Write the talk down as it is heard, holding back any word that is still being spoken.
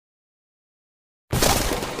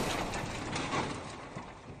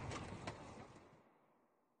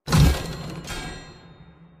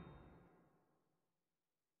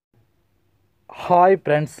Hi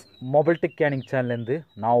friends, mobile tech Canning சேனல்லேருந்து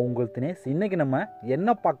நான் உங்கள் தினேஷ். இன்றைக்கி நம்ம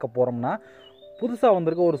என்ன பார்க்க போகிறோம்னா, புதுசாக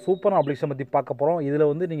வந்திருக்க ஒரு சூப்பரான அப்ளிகேஷன் பற்றி பார்க்க போகிறோம். இதில்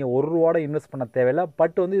வந்து நீங்கள் ₹1 இன்வெஸ்ட் பண்ண தேவையில்லை.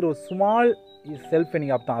 பட் வந்து இது ஒரு ஸ்மால் செல்ஃப்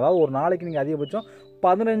ஏர்னிங் ஆப் தான். அதாவது ஒரு நாளைக்கு நீங்கள் அதிகபட்சம்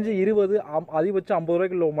 15, 20 அதிகபட்சம்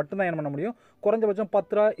 ₹50 மட்டும் தான் ஏர்ன் பண்ண முடியும். குறைஞ்சபட்சம்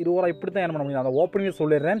 ₹10, ₹20 இப்படி தான் ஏர்ன் பண்ண முடியும். அந்த ஓப்பனிங்கே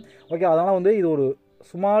சொல்லிடுறேன். ஓகே, அதனால் வந்து இது ஒரு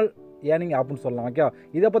ஸ்மால் ஏர்னிங் ஆப்னு சொல்லலாம். ஓகே,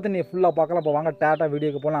 இதை பற்றி நீங்கள் ஃபுல்லாக பார்க்கலாம். இப்போ வாங்க டேட்டா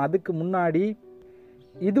வீடியோக்கு போகலாம். அதுக்கு முன்னாடி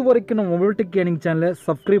இது வரைக்கும் நம்ம மொபைல் டெக் கேனிங் சேனலை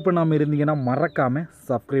சப்ஸ்கிரைப் பண்ணாமல் இருந்தீங்கன்னா மறக்காமல்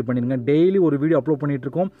சப்ஸ்கிரைப் பண்ணிடுங்க. டெய்லி ஒரு வீடியோ அப்லோட்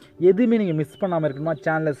பண்ணிகிட்ருக்கோம். எதுவுமே நீங்கள் மிஸ் பண்ணாமல் இருக்கணுமா,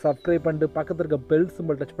 சேனலை சப்ஸ்கிரைப் பண்ணிட்டு பக்கத்தில் இருக்க பெல்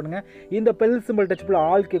சிம்பிள் டச் பண்ணுங்கள். இந்த பெல் சிம்பிள் டச் பண்ணி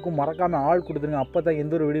ஆள் கேட்கும், மறக்காமல் ஆள் கொடுத்துருங்க. அப்போ தான்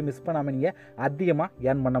எந்த ஒரு வீடியோ மிஸ் பண்ணாமல் நீங்கள் அதிகமாக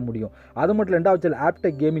ஏர்ன் பண்ண முடியும். அது மட்டும் இல்லை, ரெண்டாவது channel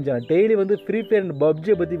Aptech gaming channel daily வந்து ஃப்ரீ ஃபயர் அண்ட்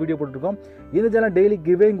பப்ஜியை பற்றி வீடியோ போட்டுருக்கோம். இந்த சேனல் டெய்லி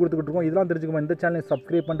கிவேயும் கொடுத்துக்கிட்டு இருக்கோம். இதெல்லாம் தெரிஞ்சுக்கோங்க. இந்த சேனலை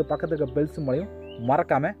சப்ஸ்கிரைப் பண்ணிட்டு பக்கத்தில் இருக்க பெல் சிம்பிளையும்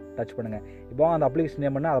மறக்காமல் டச் பண்ணுங்கள். இப்போ அந்த அப்ளிகேஷன்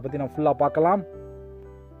நேம் பண்ண அதை பற்றி நான் ஃபுல்லாக பார்க்கலாம்.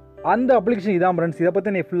 அந்த அப்ளிகேஷன் இதான் ஃப்ரெண்ட்ஸ். இதை பற்றி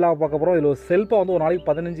நீ ஃபுல்லாக பார்க்க போகிறோம். இதில் ஒரு செல்ஃபாக வந்து ஒரு நாளைக்கு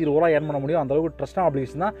 15, ₹20 ஏர்ன் பண்ண முடியும். அந்தளவுக்கு ட்ரஸ்டான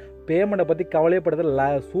அப்ளிகேஷன் தான். பேமெண்ட்டை பற்றி கவலைப்படுறது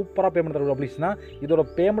சூப்பராக பேமெண்ட் தர அப்ளிகேஷன் தான். இதோட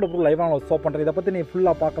பேமெண்ட் ப்ரூஃப் லைவாக நான் ஷோ பண்ணுறேன். இதை பற்றி நீ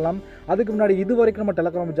ஃபுல்லாக பார்க்கலாம். அதுக்கு முன்னாடி இது வரைக்கும் நம்ம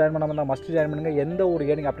டெலகிராம் ஜாயின் பண்ணாமல் தான் மஸ்ட் ஜாயின் பண்ணுங்கள். எந்த ஒரு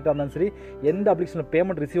ஏர்னிங் அப்டேட்டாக இருந்தாலும் சரி, எந்த அப்ளிகேஷனில்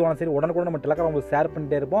பேமெண்ட் ரிசீவ் ஆனாலும் சரி, உடனுக்குடன் நம்ம டெலகிராம் ஷேர்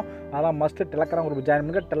பண்ணிட்டே இருப்போம். அதான் மஸ்ட் டெலகிராம் குரூப் ஜாயின்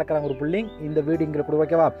பண்ணுங்கள். டெலகிராம் குரூப் லிங்க் இந்த வீடியோங்கிற கூட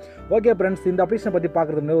ஓகேவா? ஓகே ஃப்ரெண்ட்ஸ், இந்த அப்ளிகேஷனை பற்றி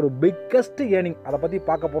பார்க்குறது முன்னாடி ஒரு பிக்கஸ்ட் ஏர்னிங் அதை பற்றி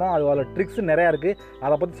பார்க்க போகிறோம். அதில் ட்ரிக்ஸ் நிறையா இருக்குது.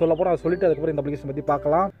 அதை பற்றி சொல்ல போகிறோம். அதை சொல்லிட்டு அதுக்கப்புறம் இந்த அப்ளிகேஷன் பற்றி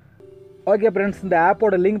பார்க்கலாம். ஓகே ஃப்ரெண்ட்ஸ், இந்த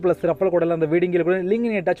ஆப்போட லிங்க் ப்ளஸ் ரெஃபரல் கோடில் அந்த வீடியோவில் கூட லிங்க்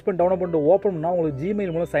நீங்கள் டச் பண்ணி டவுன்லோட் பண்ணிட்டு ஓப்பன் பண்ணால் உங்களுக்கு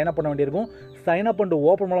ஜிமெயில் மூலம் சைன் அப் பண்ண வேண்டியிருக்கும். சைன் அப் பண்ணிட்டு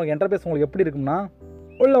ஓப்பன் பண்ண இன்டர்ஃபேஸ் உங்களுக்கு எப்படி இருக்கும்னா,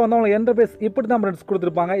 உள்ள வந்து உங்களுக்கு இன்டர்ஃபேஸ் இப்படி தான் ஃப்ரெண்ட்ஸ்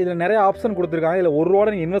கொடுத்துருப்பாங்க. இதில் நிறைய ஆப்ஷன் கொடுத்துருக்காங்க. இதில்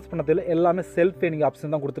 ₹1 நீங்கள் இன்வெஸ்ட் பண்ணதில் எல்லாமே செல்ஃப் ஏர்னிங்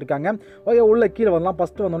ஆப்ஷன் தான் கொடுத்துருக்காங்க. ஓகே, உள்ள கீழே வரலாம்.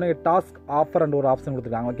 ஃபஸ்ட்டு வந்தோடனே டாஸ்க் ஆஃபர் அண்ட் ஒரு ஆப்ஷன்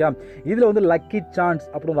கொடுத்துருக்காங்க. ஓகே, இதில் வந்து லக்கி சான்ஸ்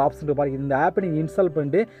அப்படின்னு ஒரு ஆப்ஷன் இருப்பாங்க. இந்த ஆப்பை நீங்கள் இன்ஸ்டால்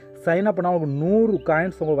பண்ணிட்டு சைன் அப் பண்ணால் உங்களுக்கு 100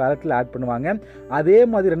 காயின்ஸ் உங்கள் வேலெட்டில் ஆட் பண்ணுவாங்க. அதே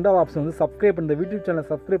மாதிரி ரெண்டாவது ஆப்ஷன் வந்து சப்ஸ்கிரைப் பண்ணுற யூடியூப் சேனல்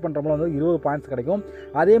சப்ஸ்கிரைப் பண்ணுறவங்களும் வந்து 20 பாயிண்ட்ஸ் கிடைக்கும்.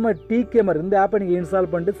 அதே மாதிரி டிகேமர் இந்த ஆப்பை நீங்கள் இன்ஸ்டால்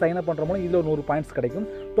பண்ணிட்டு சைன் அப் பண்ணுறவங்களும் இதில் 100 பாயிண்ட்ஸ் கிடைக்கும்.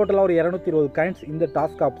 டோட்டலாக ஒரு 220 காயின்ஸ் இந்த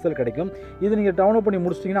டாஸ்க் ஆப்ஷன் கிடைக்கும். இது நீங்கள் டவுன்லோட் பண்ணி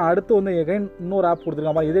முடிச்சிட்டிங்கன்னா அடுத்து வந்து எகைன் இன்னொரு ஆப்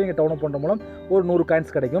கொடுத்துருக்காங்க. இதே நீங்கள் டவுன்லோட் பண்ணுற மூலம் ஒரு 100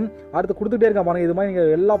 காயின்ஸ் கிடைக்கும். அடுத்து கொடுத்துட்டே இருக்க பாருங்கள். இது மாதிரி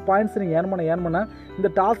நீங்கள் எல்லா பாயிண்ட்ஸ் நீங்கள் ஏர்ன் பண்ண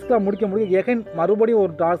இந்த டாஸ்க்லாம் முடிக்க எகைன் மறுபடியும்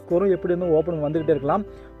ஒரு டாஸ்க் வரும். எப்படி வந்து ஓப்பன் வந்துகிட்டே இருக்கலாம்.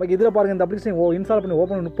 ஓகே, இதில் பாருங்கள், இந்த அப்ளிகேஷன் இன்ஸ்டால் பண்ணி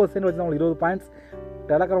ஓப்பன் 30% வச்சு உங்களுக்கு 20 பாயிண்ட்ஸ்,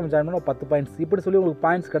 டெலகிராம் ஜாயின் பண்ணால் 10 பாயிண்ட்ஸ், இப்படி சொல்லி உங்களுக்கு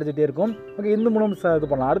பாயிண்ட்ஸ் கிடைச்சிட்டே இருக்கும். ஓகே, இந்த மூலம்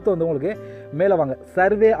இது பண்ணலாம். அடுத்து வந்து உங்களுக்கு மேலே வாங்க,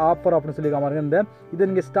 சர்வே ஆஃபர் அப்படின்னு சொல்லி பாருங்க. இந்த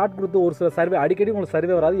இதை நீங்கள் ஸ்டார்ட் கொடுத்து ஒரு சில சர்வே அடிக்கடி உங்களுக்கு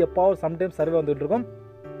சர்வே வராது. எப்பாவது சம்டைம்ஸ் சர்வே வந்துகிட்டு இருக்கும்.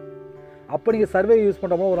 அப்போ நீங்கள் சர்வே யூஸ்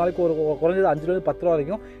பண்ணுறப்போ ஒரு நாளைக்கு ஒரு குறைஞ்சது ₹5 ₹10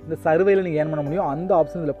 வரைக்கும் இந்த சர்வேயில் நீங்கள் ஏர்ன் பண்ண முடியும். அந்த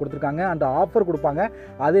ஆப்ஷன் இதில் கொடுத்துருக்காங்க. அந்த ஆஃபர் கொடுப்பாங்க.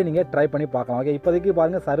 அதே நீங்கள் ட்ரை பண்ணி பார்க்கலாம். ஓகே, இப்போதைக்கு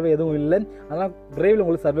பாருங்கள் சர்வே எதுவும் இல்லை. அதனால் டிரைவில்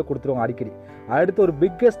உங்களுக்கு சர்வே கொடுத்துருவாங்க அடிக்கடி. அடுத்து ஒரு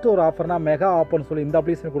பிக்கெஸ்ட் ஒரு ஆஃபர்னா மெகா ஆஃபர்னு சொல்லி இந்த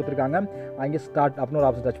அப்ளிகேஷன் கொடுத்துருக்காங்க. அங்கே ஸ்டார்ட் அப்படின்னு ஒரு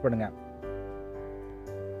ஆப்ஷன் டச் பண்ணுங்கள்.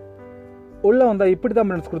 உள்ளே வந்தால் இப்படி தான்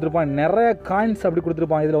ஃப்ரெண்ட்ஸ் கொடுத்துருப்பாங்க. நிறைய காயின்ஸ் அப்படி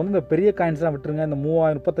கொடுத்துருப்பாங்க. இதில் வந்து இந்த பெரிய காயின்ஸ்லாம் விட்டுருங்க. இந்த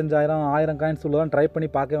 3000, 35,000, 1000 காயின்ஸ் உள்ளதான் ட்ரை பண்ணி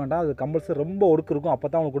பார்க்க வேண்டாம். அது கம்பல்சரி ரொம்ப ஒர்க் இருக்கும். அப்போ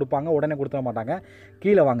தான் அவங்க கொடுப்பாங்க, உடனே கொடுத்துட மாட்டாங்க.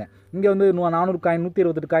 கீழே வாங்க, இங்கே வந்து 400 காயின்,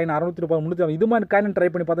 128 காயின், 630, 300 இது மாதிரி காயின் ட்ரை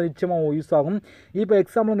பண்ணி பார்த்தா நிச்சயமாக யூஸ் ஆகும். இப்போ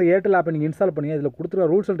எக்ஸாம்பிள் இந்த ஏர்டெல் ஆப்பை நீங்கள் இன்ஸ்டால் பண்ணி இதில் கொடுத்துருக்க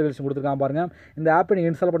ரூல்ஸ் அண்ட் ரெகுலேஷன் கொடுத்துருக்காங்க பாருங்கள். இந்த ஆப்பை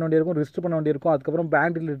நீங்கள் இன்ஸ்டால் பண்ண வேண்டியிருக்கும், ரிஜிஸ்டர் பண்ண வேண்டியிருக்கும், அதுக்கப்புறம்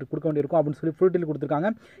பேங்க் டீட்டெயில் கொடுக்க வேண்டியிருக்கும் அப்படின்னு சொல்லி ஃபுல் டீட்டெயில்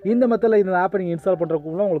கொடுத்துருக்காங்க. இந்த மெத்தடில் இந்த ஆப்பை நீங்கள் இன்ஸ்டால்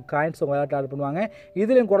பண்ணுறதுக்குள்ள உங்களுக்கு காயின்ஸ் உங்கள் வேலெட்டில் ஆட் பண்ணுவாங்க.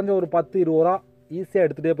 இதுலேயும் குறைஞ்ச ஒரு ₹10, ₹20 ஈஸியாக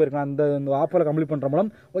எடுத்துகிட்டே போயிருக்கலாம் இந்த ஆஃபரை கம்ப்ளீட் பண்ணுற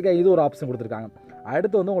மூலம். ஓகே, இது ஒரு ஆப்ஷன் கொடுத்துருக்காங்க.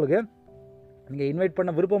 அடுத்து வந்து உங்களுக்கு நீங்கள் இன்வைட் பண்ண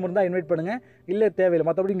விருப்பம் இருந்தால் இன்வைட் பண்ணுங்கள், இல்லை தேவையில்லை.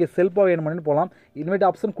 மற்றபடி இங்கே செல்ஃபாக ஏர்ன் பண்ணி போகலாம். இன்வைட்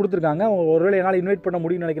ஆப்ஷன் கொடுத்துருக்காங்க. ஒருவேளை என்னால் இன்வைட் பண்ண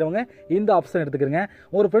முடியும்னு நினைக்கிறவங்க இந்த ஆப்ஷன் எடுத்துக்கிறங்க.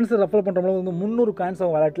 ஒரு ஃப்ரெண்ட்ஸை ரெஃபர் பண்ணுற மூலம் வந்து 300 காயின்ஸ்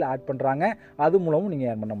அவங்க வேலெட்டில் ஆட் பண்ணுறாங்க. அது மூலமும் நீங்கள்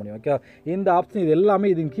ஏர்ன் பண்ண முடியும். ஓகே, இந்த ஆப்ஷன் இது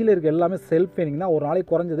எல்லாமே இதுக்கு கீழே இருக்க எல்லாமே செல்ஃப் ஏர்னிங் தான். ஒரு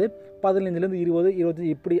நாளைக்கு குறைஞ்சது 15 20, 25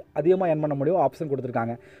 இப்படி அதிகமாக ஏர்ன் பண்ண முடியும் ஆப்ஷன்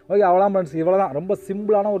கொடுத்துருக்காங்க. ஓகே, அவ்வளோ ஃப்ரெண்ட்ஸ், இவ்வளோ தான். ரொம்ப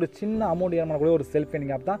சிம்பிளான ஒரு சின்ன அமௌண்ட் ஏர்ன் பண்ணக்கூடிய ஒரு செல்ஃப்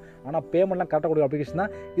ஏர்னிங் ஆப் தான். ஆனால் பேமெண்ட்லாம் கட்டக்கூடிய அப்ளிகேஷன்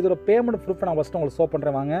தான். இதோட பேமெண்ட் ப்ரூஃப் நான் ஃபஸ்ட்டு உங்களுக்கு ஷோ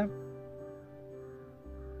பண்ணுறேன் வாங்க.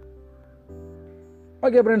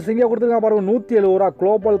 ஓகே ஃப்ரெண்ட்ஸ், இங்கே கொடுத்துருக்காங்க பாருங்கள், ₹170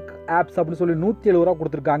 குளோபல் ஆப்ஸ் அப்படின்னு சொல்லி ₹170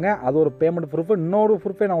 கொடுத்துருக்காங்க. அது ஒரு பேமெண்ட் ப்ரூஃப். இன்னொரு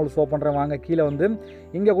ப்ரூஃபே நான் உங்களுக்கு ஷோ பண்ணுறேன் வாங்க. கீழே வந்து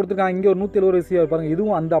இங்கே கொடுத்துருக்காங்க. இங்கே ஒரு ₹170 ரிசீவ் பாருங்கள்.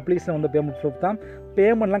 இதுவும் அந்த அப்ளிகேஷன் வந்து பேமெண்ட் ப்ரூஃப் தான்.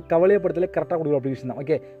 பேமெண்ட்லாம் கவலையப்படுத்தலே கரெக்டாக கொடுக்குற அப்ளிகேஷன் தான்.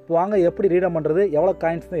 ஓகே, இப்போ வாங்க எப்படி ரீடம் பண்ணுறது, எவ்வளோ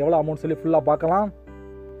காயின்ஸ் தான் எவ்வளோ அமௌண்ட் சொல்லி ஃபுல்லாக பார்க்கலாம்.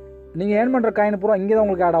 நீங்கள் ஏர்ன் பண்ணுற காயின் பூரா இங்கே தான்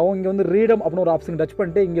உங்களுக்கு ஆட் ஆகும். இங்கே வந்து ரீடம் அப்படின்னு ஒரு ஆப்ஷன் டச்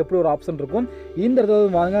பண்ணிட்டு இங்கே எப்படி ஒரு ஆப்ஷன் இருக்கும். இந்த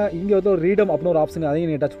இடத்துல வாங்க, இங்கே வந்து ஒரு ரீடம் அப்படின்னு ஒரு ஆப்ஷன், அதையும்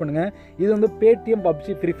நீங்கள் டச் பண்ணுங்கள். இது வந்து பேடிஎம்,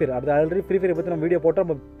 பப்ஜி, ஃப்ரீ ஃபயர். அது ஆல்ரெடி ஃப்ரீ ஃபயரை பற்றி நம்ம வீடியோ போட்டு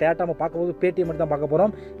நம்ம டேட்டா நம்ம பார்க்கும்போது பேடிஎம் மட்டும் தான் பார்க்க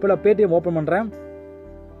போகிறோம். இப்போ நான் பேடிஎம் ஓப்பன் பண்ணுறேன்.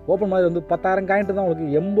 ஓப்பன் மாதிரி வந்து 10,000 காயின் தான் உங்களுக்கு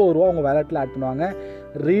 ₹80 உங்கள் வேலெட்டில் ஆட் பண்ணுவாங்க.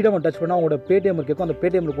 ரீடம் டச் பண்ணால் உங்களோட பேடிஎம் கேட்கும். அந்த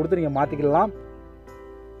பேடிஎம்மில் கொடுத்து நீங்கள் மாற்றிக்கலாம்.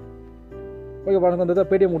 ஓகே பாருங்கள், வந்து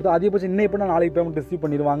பேடிஎம் கொடுத்து அதிகபட்சம் இன்னும் இப்போ நாளைக்கு பேமெண்ட் ரிசீவ்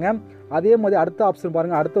பண்ணிடுவாங்க. அதே மாதிரி அடுத்த ஆப்ஷன்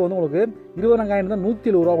பாருங்கள், அடுத்து வந்து உங்களுக்கு 20,000 தான்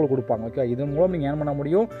 170 ரூபா உங்களுக்கு கொடுப்பாங்க. ஓகே, இதன் மூலம் நீங்கள் ஏர்ன் பண்ண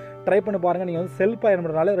முடியும். ட்ரை பண்ணி பாருங்கள். நீங்கள் வந்து செல்ஃபாக ஏர்ன்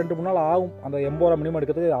பண்ணுறதுனால 2-3 நாள் ஆகும், அந்த 80 ரூபா மினிமம்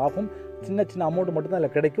எடுக்கிறதுக்கு ஆகும். சின்ன சின்ன அமௌண்ட் மட்டும் தான்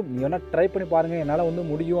இதில் கிடைக்கும். நீங்கள் வேணால் ட்ரை பண்ணி பாருங்கள். என்னால் வந்து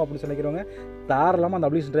முடியும் அப்படின்னு சொல்லிக்கிறவங்க தாராளமாக அந்த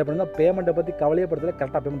அப்ளிகேஷன் ட்ரை பண்ணுங்கள். பேமெண்ட்டை பற்றி கவலையே படுத்தல,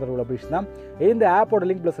 கரெக்டாக பேமெண்ட் தர அப்ளிகேஷன் தான். இந்த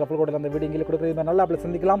ஆப்போட லிங்க் ப்ளஸ் ரெஃபர் கோட் அந்த வீடியோ இங்கே கொடுக்குறது நல்ல ஆப்பில்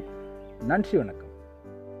சந்திக்கலாம். நன்றி, வணக்கம்.